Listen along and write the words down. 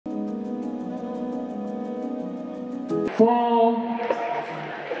4,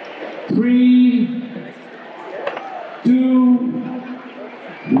 3, 2,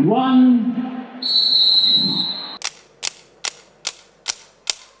 1.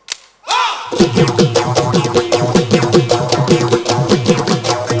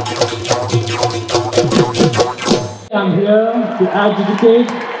 I'm here to adjudicate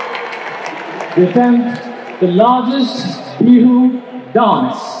the attempt, the largest Bihu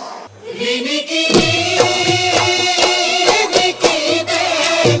dance.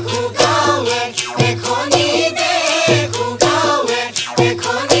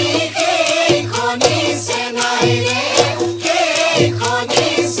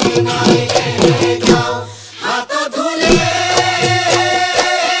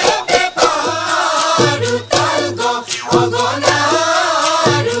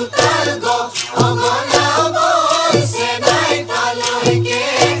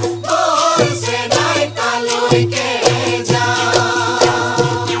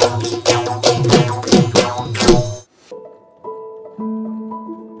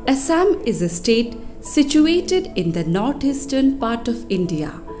 Assam is a state situated in the northeastern part of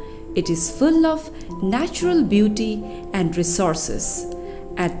India. It is full of natural beauty and resources.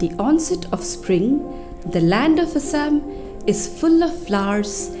 At the onset of spring, the land of Assam is full of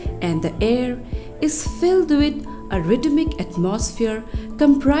flowers and the air is filled with a rhythmic atmosphere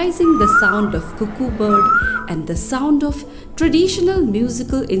comprising the sound of cuckoo bird and the sound of traditional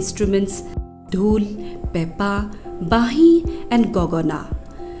musical instruments dhol, pepa, bahi and gogona.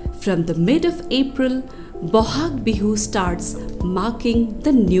 From the mid of April, Bohag Bihu starts marking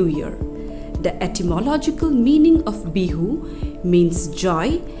the new year. The etymological meaning of Bihu means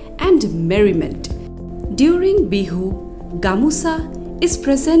joy and merriment. During Bihu, Gamusa is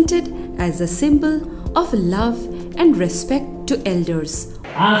presented as a symbol of love and respect to elders.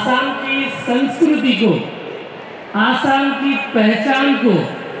 Assam की संस्कृति को, आसाम की पहचान को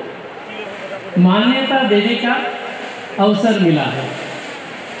मान्यता देने का अवसर मिला है।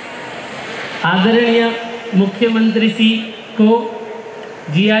 आदरणीय मुख्यमंत्री जी को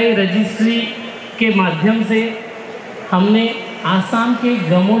जीआई रजिस्ट्री के माध्यम से हमने आसाम के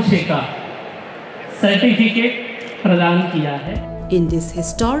गमोशे का सर्टिफिकेट प्रदान किया है। In this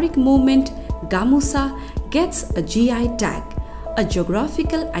historic moment, Gamusa gets a GI tag, a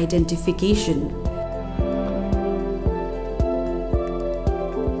geographical identification.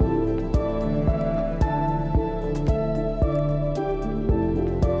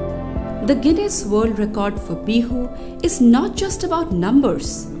 The Guinness World Record for Bihu is not just about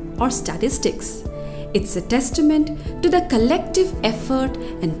numbers or statistics. It's a testament to the collective effort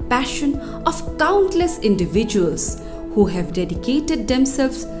and passion of countless individuals who have dedicated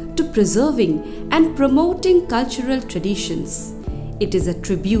themselves to preserving and promoting cultural traditions. It is a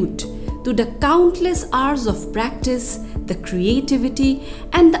tribute to the countless hours of practice, the creativity,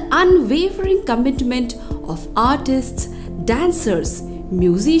 and the unwavering commitment of artists, dancers,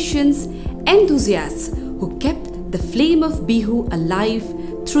 musicians, enthusiasts who kept the flame of Bihu alive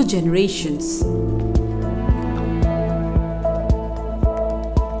through generations.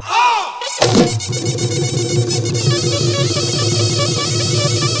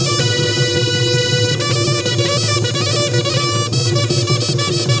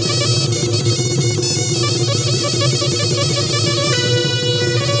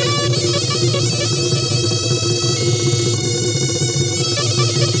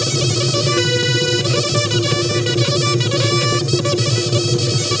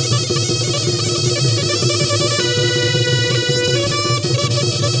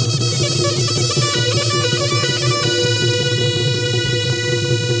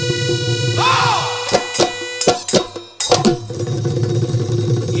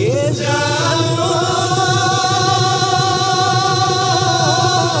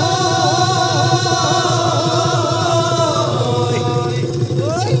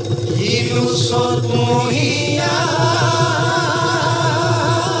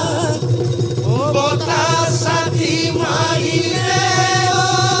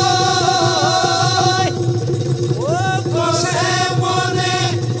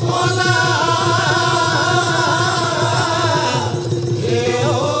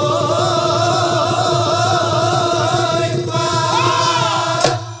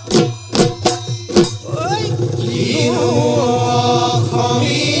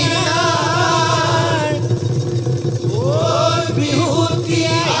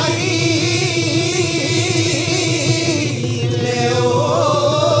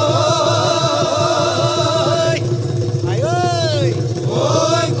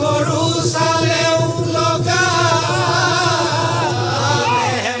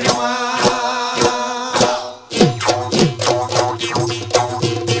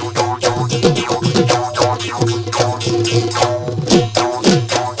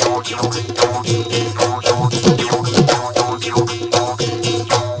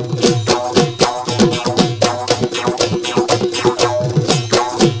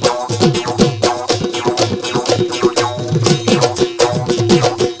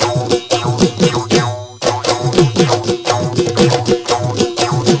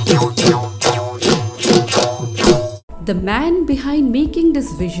 man behind making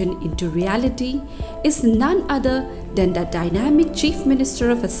this vision into reality is none other than the dynamic Chief Minister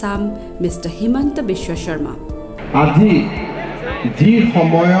of Assam, Mr. Himanta Biswa Sharma. আজি যি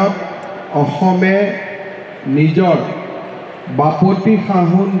সময়ত অসমে নিজৰ বাপতি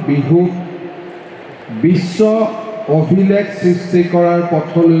সাহোন বিহু বিশ্ব অভিলেখ সৃষ্টি কৰাৰ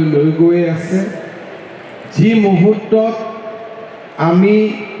পথলৈ লৈ গৈ আছে, যি মুহূৰ্তত আমি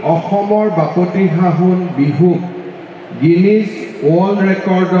অসমৰ বাপতি সাহোন বিহু গিনিজ ৱৰ্ল্ড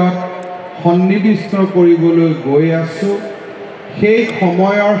ৰেকৰ্ডত সন্নিবিষ্ট কৰিবলৈ গৈ আছোঁ, সেই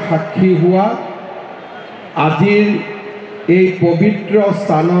সময়ৰ সাক্ষী হোৱা আজিৰ এই পবিত্ৰ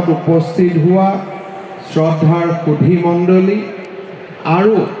স্থানত উপস্থিত হোৱা শ্ৰদ্ধাৰ সুধী মণ্ডলী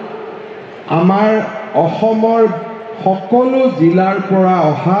আৰু আমাৰ অসমৰ সকলো জিলাৰ পৰা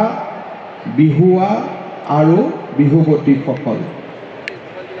অহা বিহুৱা আৰু বিহুৱতীসকল,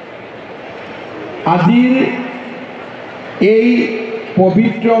 আজিৰ এই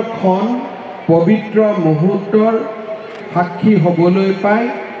পবিত্ৰ মুহূৰ্তৰ সাক্ষী হ'বলৈ পাই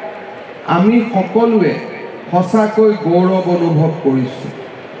আমি সকলোৱে সঁচাকৈ গৌৰৱ অনুভৱ কৰিছোঁ।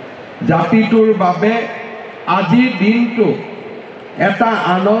 জাতিটোৰ বাবে আজিৰ দিনটো এটা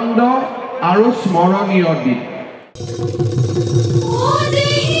আনন্দ আৰু স্মৰণীয় দিন।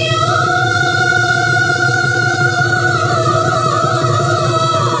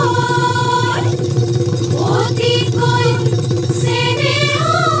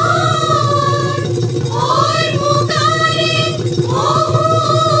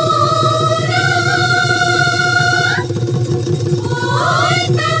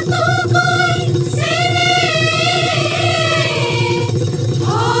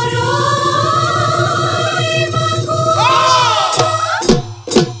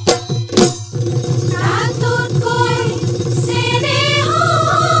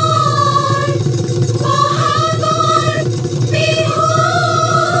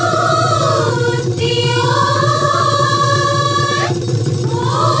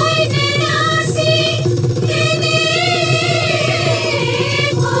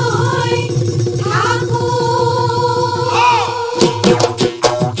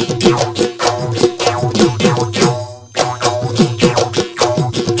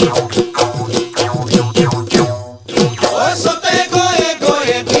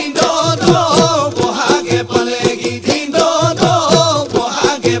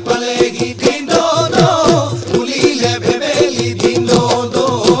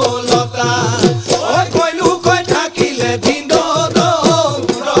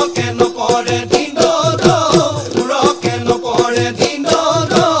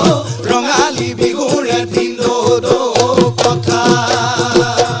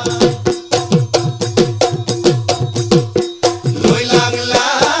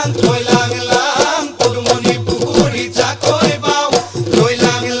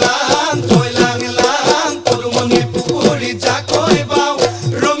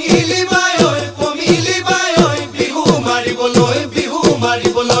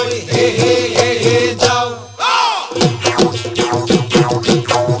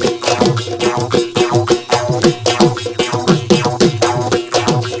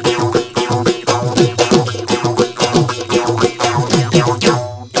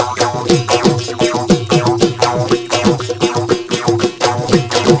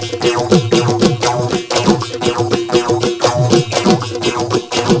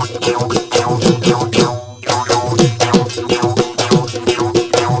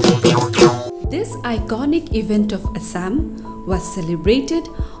 Event of Assam was celebrated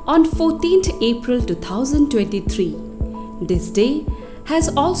on 14th April 2023. This day has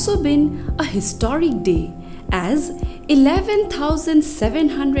also been a historic day as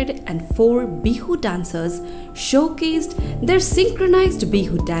 11,704 Bihu dancers showcased their synchronized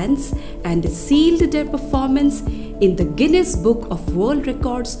Bihu dance and sealed their performance in the Guinness Book of World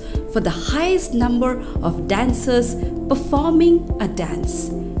Records for the highest number of dancers performing a dance.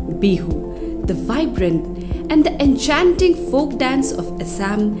 Bihu, the vibrant and the enchanting folk dance of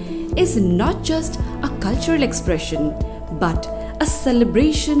Assam, is not just a cultural expression but a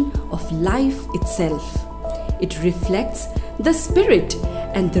celebration of life itself. It reflects the spirit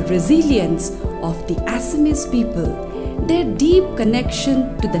and the resilience of the Assamese people, their deep connection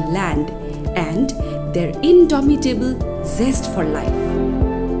to the land, and their indomitable zest for life.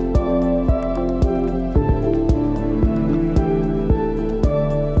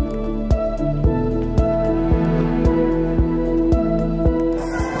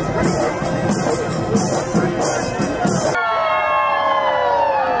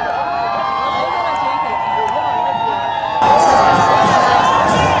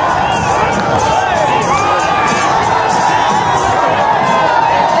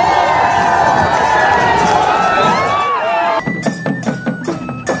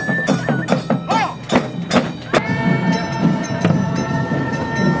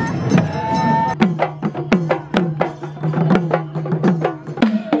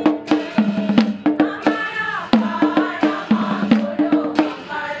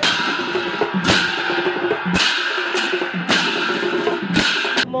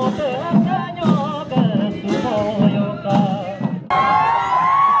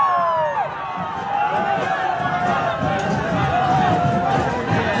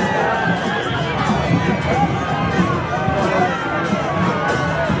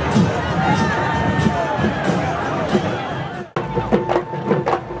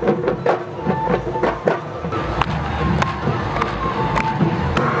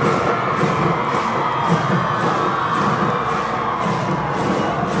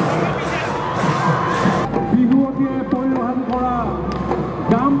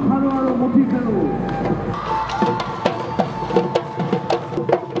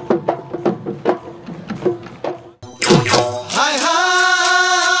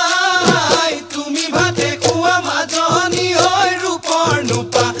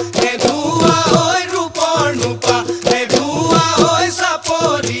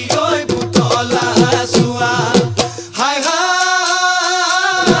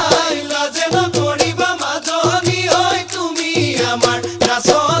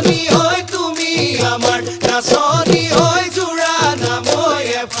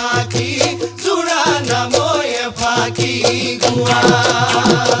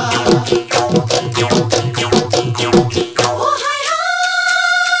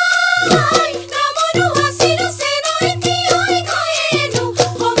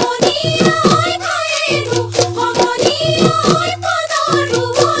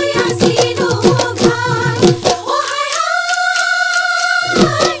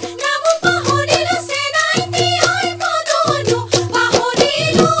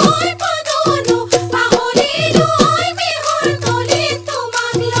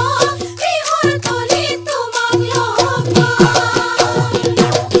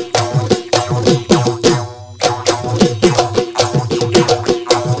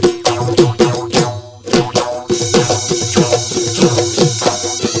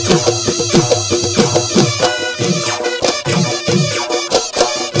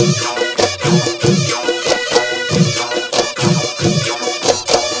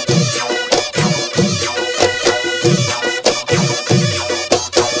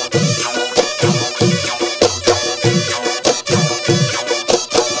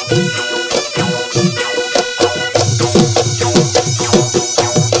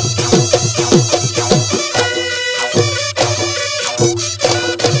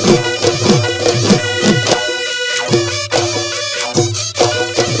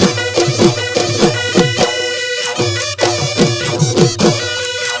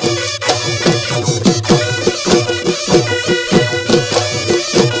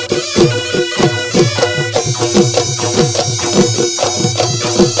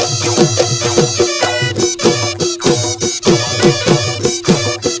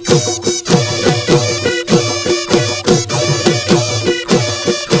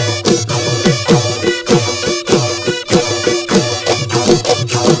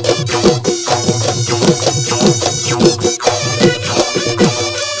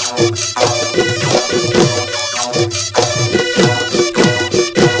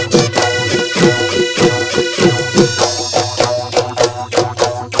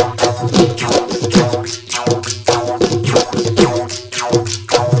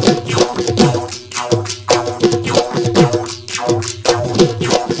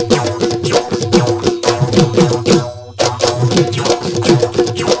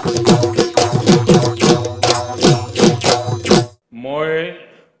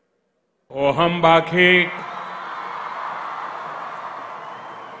 ঐতিহাসিক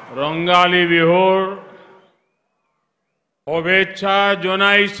ৰংগালী বিহুৰ শুভেচ্ছা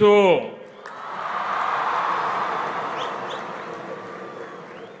জনাইছো।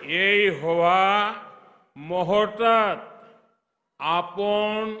 এই হোৱা মুহূৰ্তত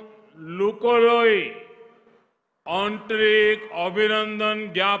আপন লোকলৈ आंतरिक अभिनंदन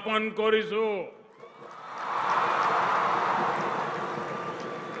ज्ञापन करिसु।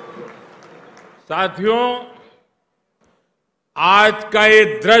 साथियों, आज का ये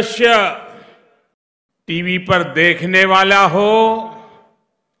दृश्य टीवी पर देखने वाला हो,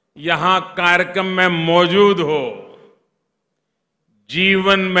 यहां कार्यक्रम में मौजूद हो,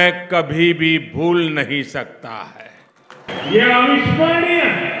 जीवन में कभी भी भूल नहीं सकता है। ये अविस्मरणीय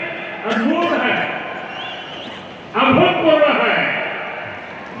अद्भुत है, अभूतपूर्व है,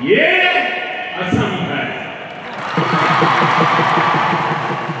 ये असम है।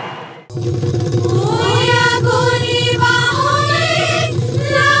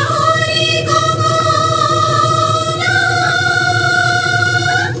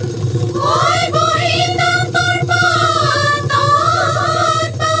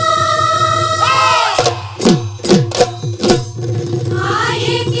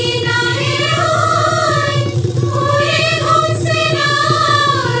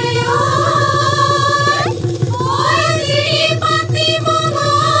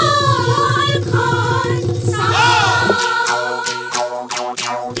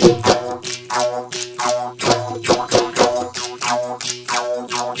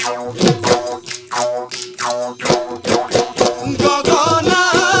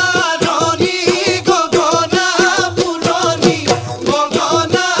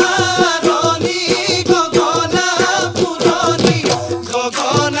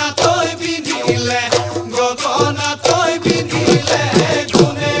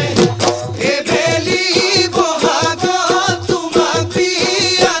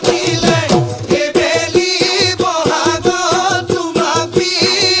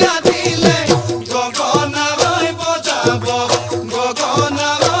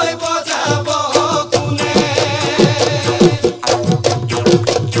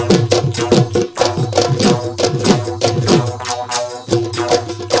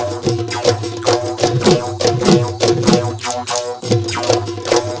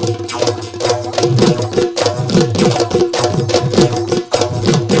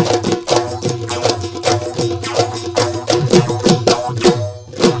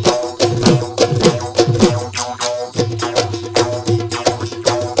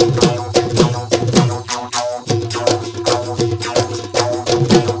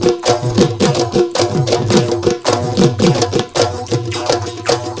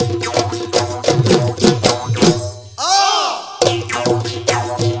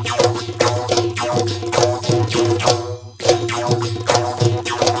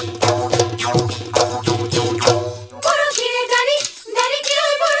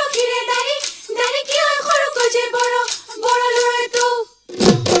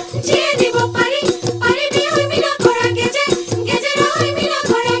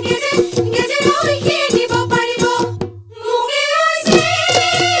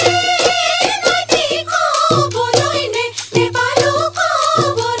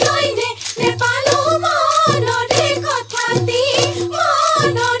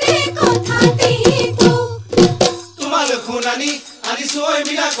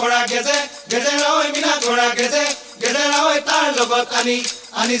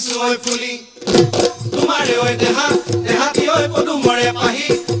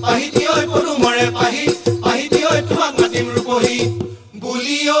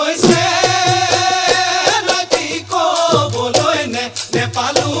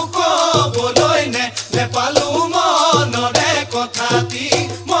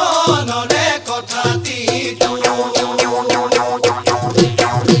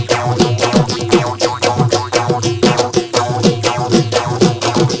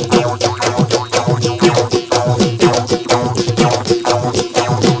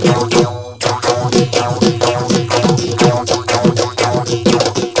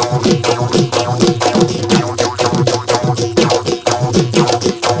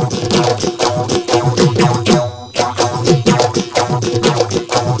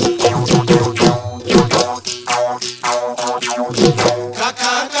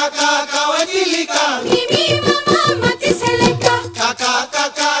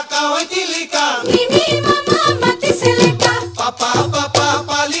 Papa,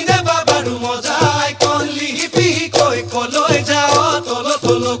 pali ne baba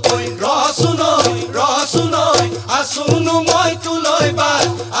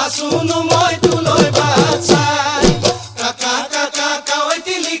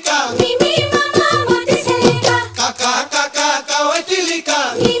tilika. Mimi mama moti seleka. Kaka kaka kawe tilika.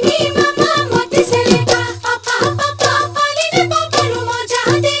 Mimi mama moti seleka. Papa papa paline papa rumo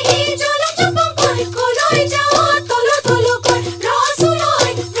jade hi jolo chupam koi koloi jao tolo tolo koi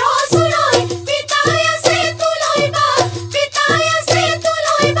rosuroi pitaya se tuloi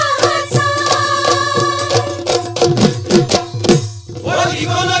ba hasa. Oi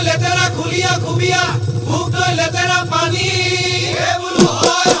kono letera khulia khubia bhuk doi letera pani e bulu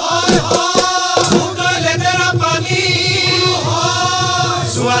hoy bhuk doi letera pani hoy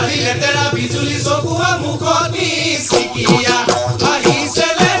suari letera bijuli sokua mukhoni sikia ahi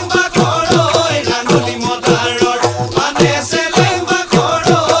selemba koroi rangoli modaror ane selemba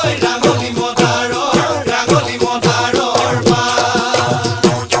koroi rangoli modaror ba.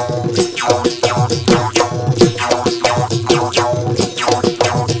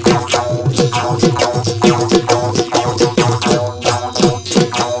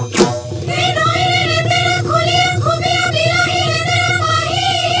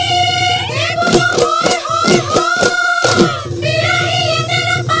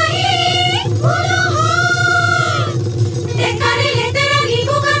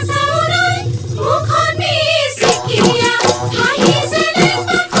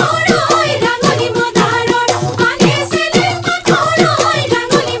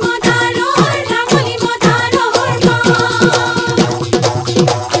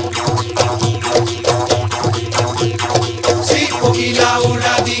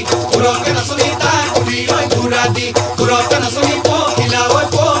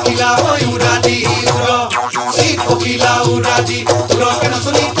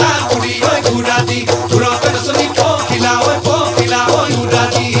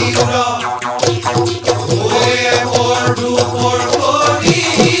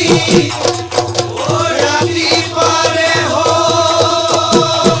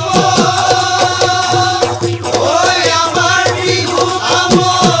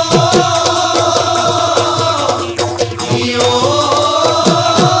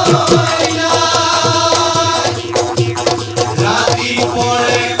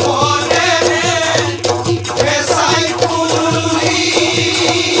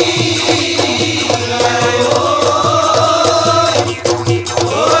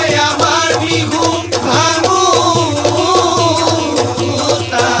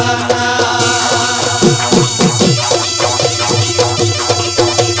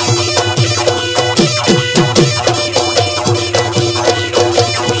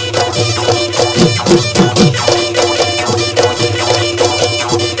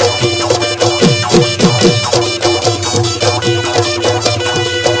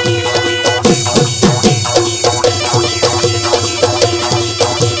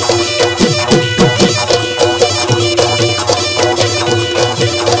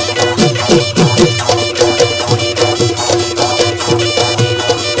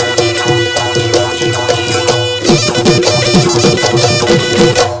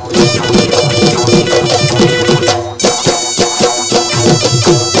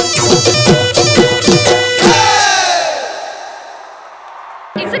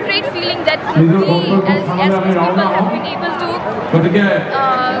 It's a great feeling that we as people have been able to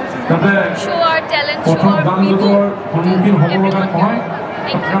show our talent, show our Bihu to everyone here.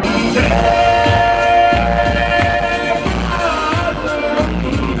 Thank you.